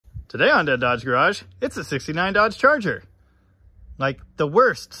Today on Dead Dodge Garage, it's a 69 Dodge Charger. Like the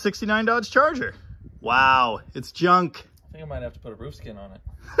worst 69 Dodge Charger. Wow, it's junk. I think I might have to put a roof skin on it.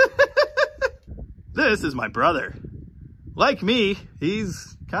 This is my brother. Like me,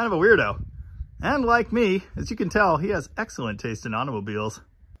 he's kind of a weirdo. And like me, as you can tell, he has excellent taste in automobiles.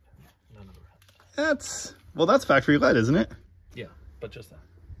 That's factory led, isn't it? Yeah, but just that.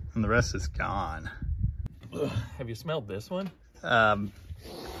 And the rest is gone. Ugh, have you smelled this one? Oh,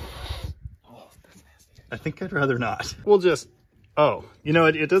 that's nasty. I think I'd rather not. We'll just, oh, you know,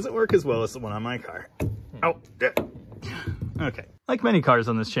 it doesn't work as well as the one on my car. Oh, there. Okay. Like many cars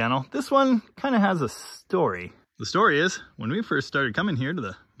on this channel, this one kind of has a story. The story is, when we first started coming here to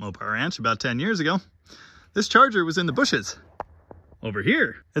the Mopar Ranch about 10 years ago, this Charger was in the bushes over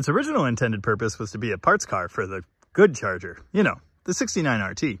here. Its original intended purpose was to be a parts car for the good Charger, you know, the 69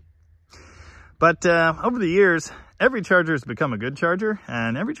 RT. But over the years, every Charger has become a good Charger,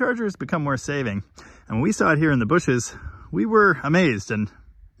 and every Charger has become more saving. And when we saw it here in the bushes, we were amazed and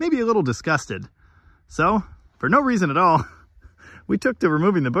maybe a little disgusted. So, for no reason at all, we took to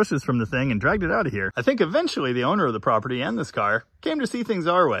removing the bushes from the thing and dragged it out of here. I think eventually the owner of the property and this car came to see things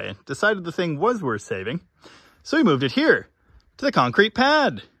our way, decided the thing was worth saving, so we moved it here to the concrete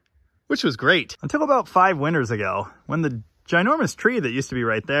pad, which was great. Until about 5 winters ago, when the ginormous tree that used to be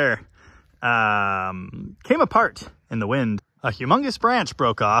right there came apart in the wind. A humongous branch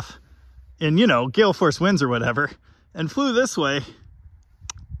broke off in, you know, gale force winds or whatever, and flew this way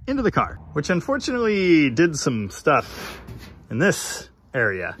into the car, which unfortunately did some stuff in this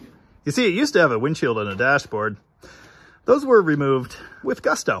area. You see, it used to have a windshield and a dashboard. Those were removed with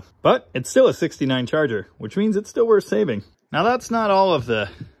gusto, but it's still a 69 Charger, which means it's still worth saving. Now that's not all of the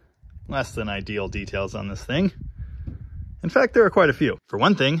less than ideal details on this thing. In fact, there are quite a few. For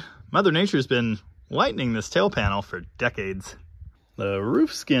one thing, Mother Nature's been lightening this tail panel for decades. The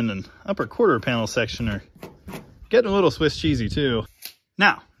roof skin and upper quarter panel section are getting a little Swiss cheesy too.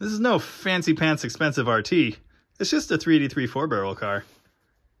 Now, this is no fancy pants expensive RT. It's just a 383 4-barrel car.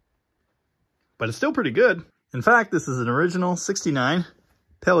 But it's still pretty good. In fact, this is an original 69,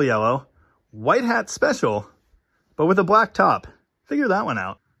 pale yellow, white hat special, but with a black top. Figure that one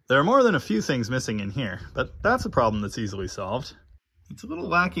out. There are more than a few things missing in here, but that's a problem that's easily solved. It's a little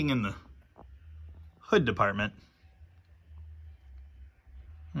lacking in the hood department.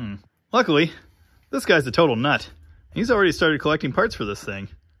 Luckily, this guy's a total nut. He's already started collecting parts for this thing,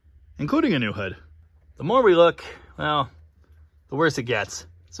 including a new hood. The more we look, well, the worse it gets.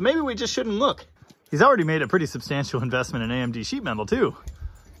 So maybe we just shouldn't look. He's already made a pretty substantial investment in AMD sheet metal too.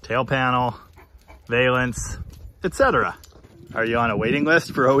 Tail panel, valence, etc. Are you on a waiting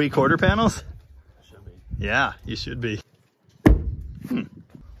list for OE quarter panels? Should be. Yeah, you should be.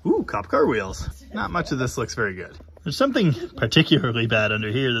 Ooh, cop car wheels. Not much of this looks very good. There's something particularly bad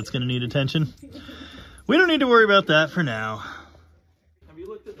under here that's going to need attention. We don't need to worry about that for now. Have you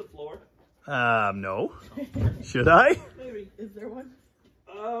looked at the floor? No. Should I? Maybe. Is there one?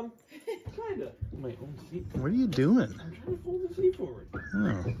 Kinda. My own seat. What are you doing? I'm trying to fold the seat forward.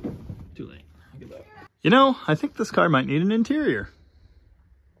 Oh. Too late. Look at that. You know, I think this car might need an interior.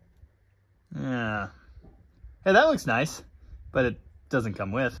 Yeah. Hey, that looks nice, but it doesn't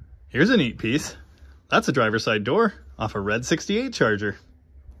come with. Here's a neat piece. That's a driver's side door off a red 68 Charger.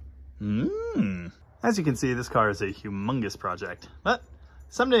 As you can see, this car is a humongous project, but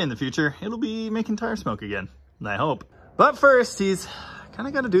someday in the future, it'll be making tire smoke again, I hope. But first, he's kind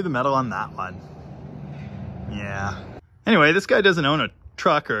of got to do the metal on that one. Yeah. Anyway, this guy doesn't own a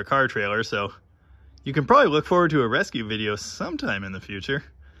truck or a car trailer, so you can probably look forward to a rescue video sometime in the future.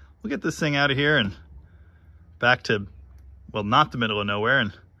 We'll get this thing out of here and back to, well, not the middle of nowhere,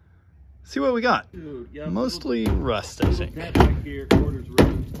 and see what we got. Dude, yeah, mostly rust, I think. That back here, quarters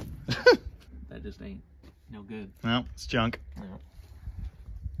ruined. That just ain't no good. No, it's junk.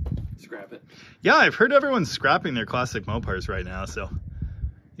 No. Scrap it. Yeah, I've heard everyone's scrapping their classic Mopars right now, so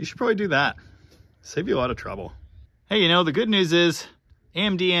you should probably do that. Save you a lot of trouble. Hey, you know, the good news is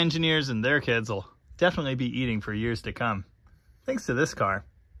AMD engineers and their kids will definitely be eating for years to come, thanks to this car.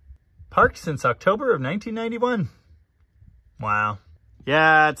 Parked since October of 1991. Wow.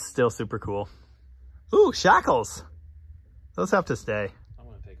 Yeah, it's still super cool. Ooh, shackles. Those have to stay. I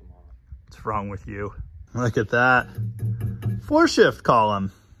want to take them off. What's wrong with you? Look at that. 4-shift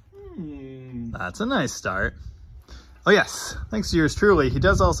column. That's a nice start. Oh yes, thanks to yours truly, he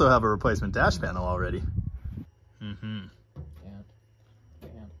does also have a replacement dash panel already.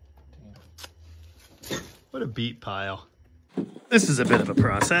 What a beat pile. This is a bit of a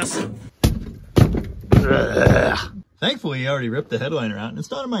process. Thankfully, he already ripped the headliner out and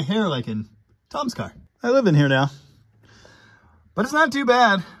it's not in my hair like in Tom's car. I live in here now. But it's not too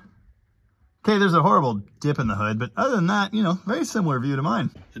bad. Okay, there's a horrible dip in the hood, but other than that, you know, very similar view to mine.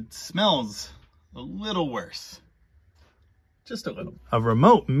 It smells a little worse. Just a little. A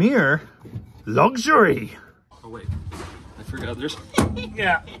remote mirror luxury. Oh wait, I forgot there's...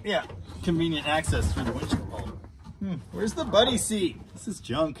 Yeah. Convenient access through the windshield. Where's the buddy seat? This is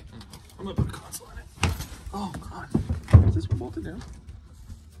junk. I'm gonna put a console in it. Oh God, is this one bolted down?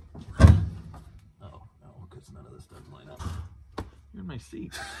 Oh, no, because none of this doesn't line up. You're in my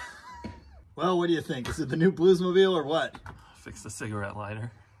seat. Well, what do you think? Is it the new Bluesmobile or what? Fix the cigarette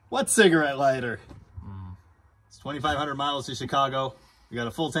lighter. What cigarette lighter? It's 2,500 miles to Chicago. We got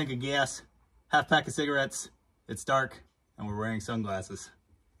a full tank of gas, half pack of cigarettes. It's dark, and we're wearing sunglasses.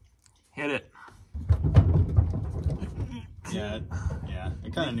 Hit it. Yeah,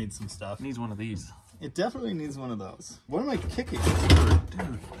 it kind of needs some stuff. It needs one of these. It definitely needs one of those. What am I kicking?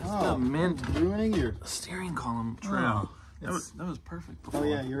 Dude, that's the mint ruining your steering column trim. Oh, that was perfect before. Oh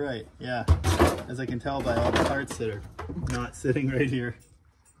yeah, you're right. Yeah, as I can tell by all the parts that are not sitting right here.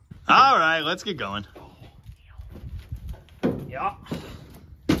 All right, let's get going. Yeah.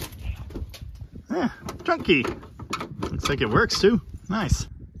 Trunk key. Looks like it works too. Nice.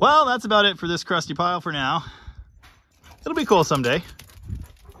 Well, that's about it for this crusty pile for now. It'll be cool someday.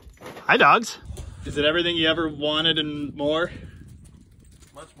 Hi, dogs. Is it everything you ever wanted and more?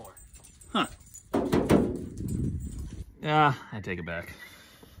 Much more. Huh. Yeah, I take it back.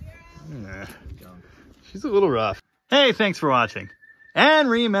 She's a little rough. Hey, thanks for watching. And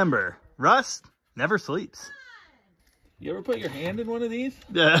remember, rust never sleeps. You ever put your hand in one of these?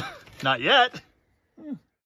 Not yet.